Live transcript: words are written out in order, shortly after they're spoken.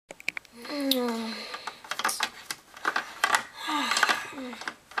Oh,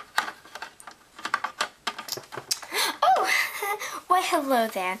 why hello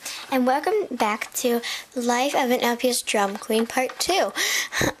there, and welcome back to Life of an LPS Drum Queen Part 2.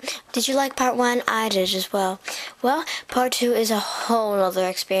 Did you like Part 1? I did as well. Well, Part 2 is a whole other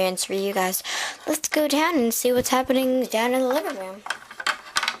experience for you guys. Let's go down and see what's happening down in the living room.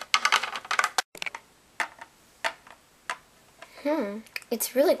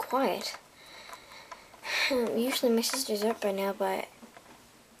 It's really quiet. Usually my sister's up by now, but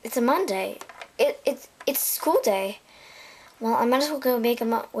it's a Monday. It's school day. Well, I might as well go wake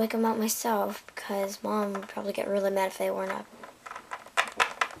them up myself, because Mom would probably get really mad if they weren't up.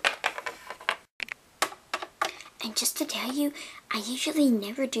 And just to tell you, I usually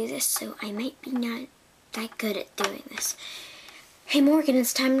never do this, so I might be not that good at doing this. Hey Morgan,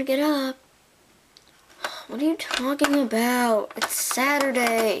 it's time to get up. What are you talking about? It's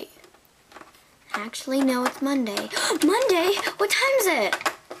Saturday. Actually, no, it's Monday. Monday? What time is it?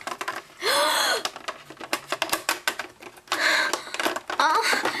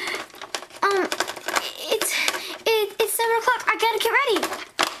 It's 7 o'clock. I gotta get ready.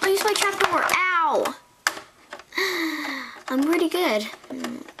 I'll use my trapdoor. Ow! I'm pretty good.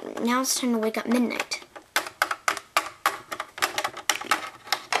 Now it's time to wake up midnight.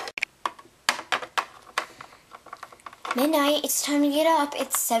 Midnight, it's time to get up.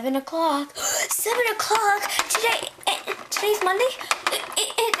 It's 7 o'clock. 7 o'clock? Today's Monday?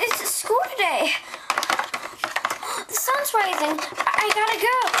 It's school today. The sun's rising. I gotta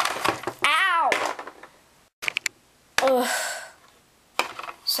go. Ow! Ugh.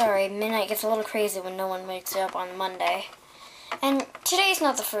 Sorry, midnight gets a little crazy when no one wakes up on Monday. And today's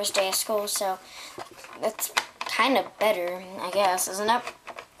not the first day of school, so that's kind of better, I guess, isn't it?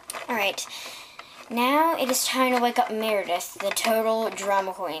 Alright. Now it is time to wake up Meredith, the total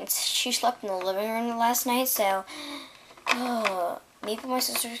drama queen. She slept in the living room last night, so maybe my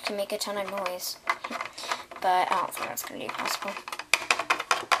sisters can make a ton of noise. But I don't think that's going to be possible.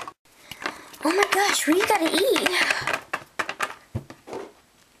 Oh my gosh, we gotta eat!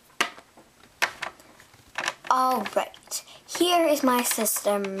 Alright, here is my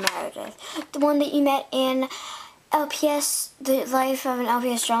sister Meredith, the one that you met in LPS, the Life of an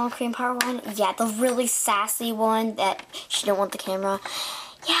LPS Drama Queen Part 1. Yeah, the really sassy one that she didn't want the camera.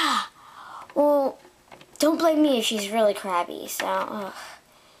 Yeah. Well, don't blame me if she's really crabby. So,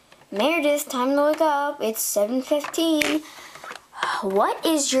 Meredith, time to wake up. It's 7:15. What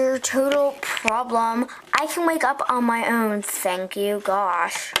is your total problem? I can wake up on my own, thank you.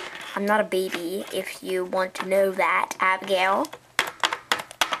 Gosh, I'm not a baby, if you want to know that, Abigail.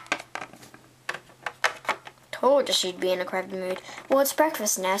 Told you she'd be in a crabby mood. Well, it's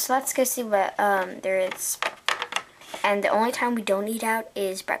breakfast now, so let's go see what there is. And the only time we don't eat out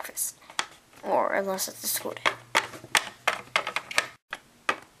is breakfast, or unless it's a school day.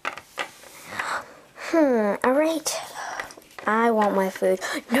 Alright. I want my food.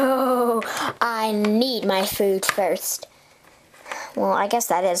 No, I need my food first. Well, I guess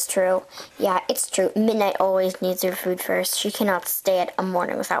that is true. Yeah, it's true. Midnight always needs her food first. She cannot stay at a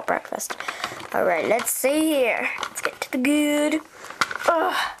morning without breakfast. Alright, let's see here. Let's get to the good.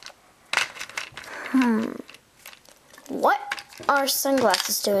 What are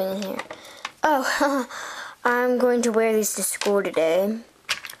sunglasses doing in here? Oh, I'm going to wear these to school today.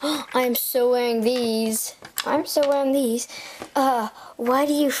 I am so wearing these. Why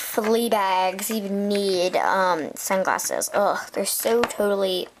do you flea bags even need sunglasses? Ugh, they're so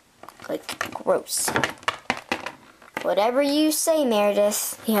totally, like, gross. Whatever you say,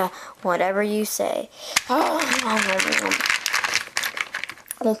 Meredith. Yeah, whatever you say. I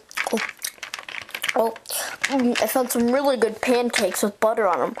found some really good pancakes with butter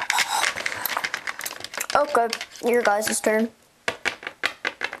on them. Okay, your guys' turn.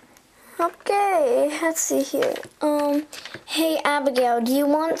 Okay, let's see here. Hey Abigail, do you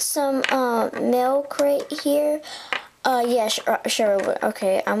want some milk right here? Yeah, sure.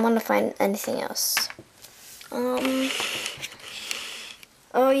 Okay, I want to find anything else. Oh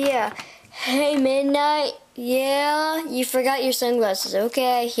yeah. Hey Midnight. Yeah, you forgot your sunglasses.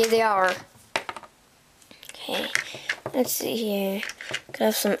 Okay, here they are. Okay, let's see here. Could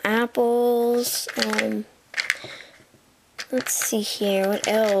have some apples. Let's see here, what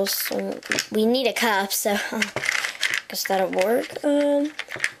else? We need a cup, so guess that'll work.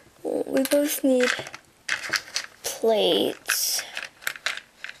 We both need plates.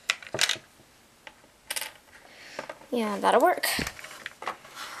 Yeah, that'll work.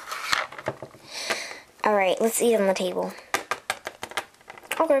 Alright, let's eat on the table.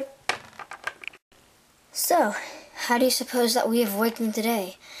 Okay. So, how do you suppose that we have awakened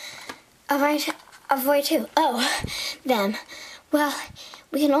today? Avoid who? Oh, them. Well,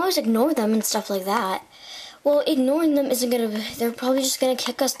 we can always ignore them and stuff like that. Well, ignoring them isn't gonna, they're probably just gonna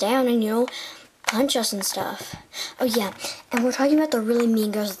kick us down and, punch us and stuff. Oh yeah, and we're talking about the really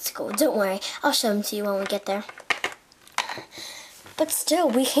mean girls at school. Don't worry, I'll show them to you when we get there. But still,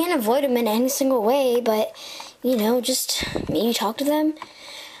 we can't avoid them in any single way, but, just maybe talk to them.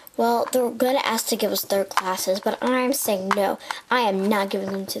 Well, they're gonna ask to give us their classes, but I'm saying no. I am not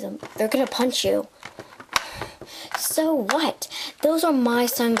giving them to them. They're gonna punch you. So what? Those are my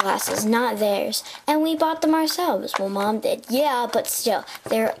sunglasses, not theirs. And we bought them ourselves. Well, Mom did. Yeah, but still,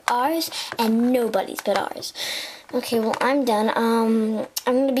 they're ours and nobody's but ours. Okay, well, I'm done. I'm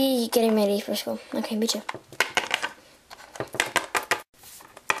gonna be getting ready for school. Okay, me too.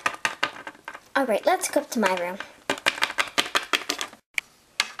 Alright, let's go up to my room.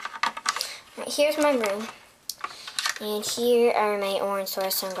 Alright, here's my room. And here are my orange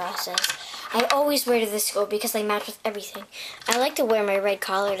source sunglasses. I always wear to this school because they match with everything. I like to wear my red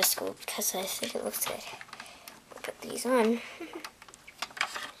collar to school because I think it looks good. I'll put these on.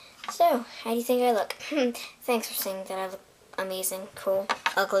 So, how do you think I look? Thanks for saying that I look amazing, cool,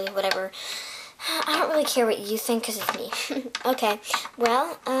 ugly, whatever. I don't really care what you think because it's me. Okay,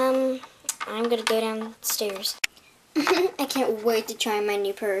 well, I'm gonna go downstairs. I can't wait to try my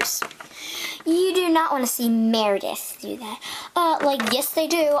new purse. You do not want to see Meredith do that. Yes they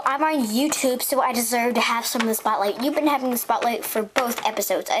do. I'm on YouTube, so I deserve to have some of the spotlight. You've been having the spotlight for both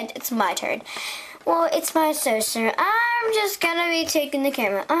episodes, and it's my turn. Well, it's my sister. I'm just gonna be taking the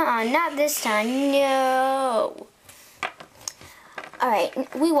camera. Not this time. No.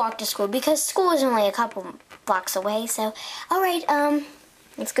 Alright, we walked to school because school is only a couple blocks away, so, alright,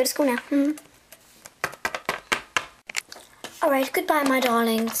 let's go to school now. Alright, goodbye, my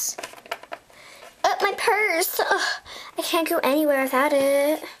darlings. My purse! Ugh, I can't go anywhere without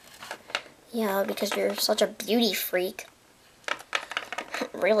it. Yeah, because you're such a beauty freak.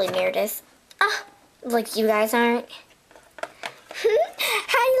 Really, Meredith. Like you guys aren't. How do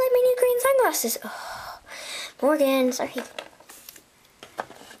you like my new green sunglasses? Oh, Morgan, sorry.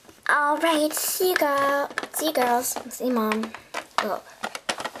 Alright, see you girls. See you, Mom. Oh.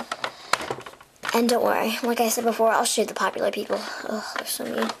 And don't worry, like I said before, I'll shoot the popular people. Ugh, they're so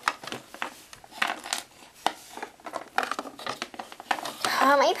mean.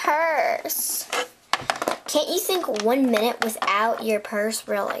 Oh, my purse. Can't you think 1 minute without your purse,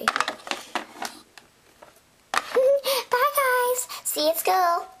 really? Bye, guys. See you at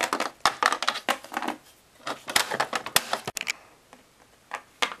school.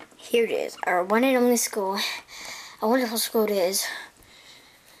 Here it is, our one and only school. A wonderful school it is.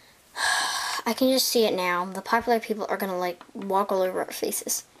 I can just see it now. The popular people are gonna, walk all over our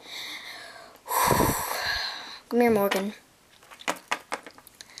faces. Come here, Morgan.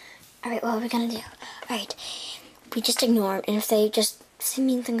 Alright, what are we gonna do? Alright, we just ignore them, and if they just say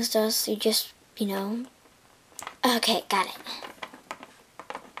mean things to us, you just, Okay, got it.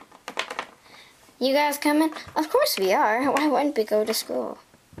 You guys coming? Of course we are. Why wouldn't we go to school?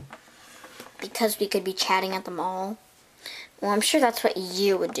 Because we could be chatting at the mall. Well, I'm sure that's what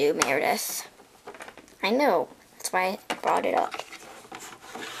you would do, Meredith. I know. That's why I brought it up.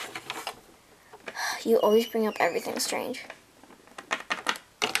 You always bring up everything strange.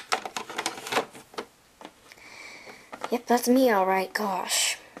 Yep, that's me, alright.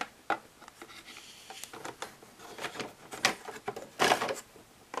 Gosh.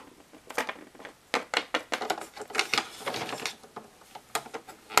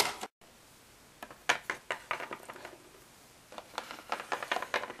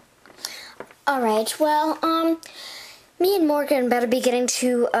 Alright, well, me and Morgan better be getting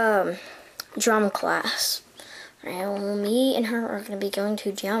to, drama class. Alright, well, me and her are gonna be going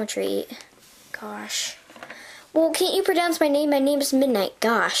to geometry. Gosh. Well, can't you pronounce my name? My name is Midnight.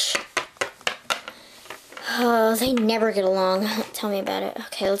 Gosh. Oh, they never get along. Tell me about it.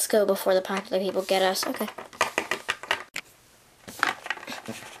 Okay, let's go before the popular people get us. Okay.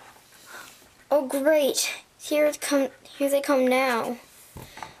 Oh, great. Here they come now.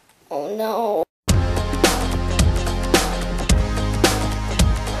 Oh, no.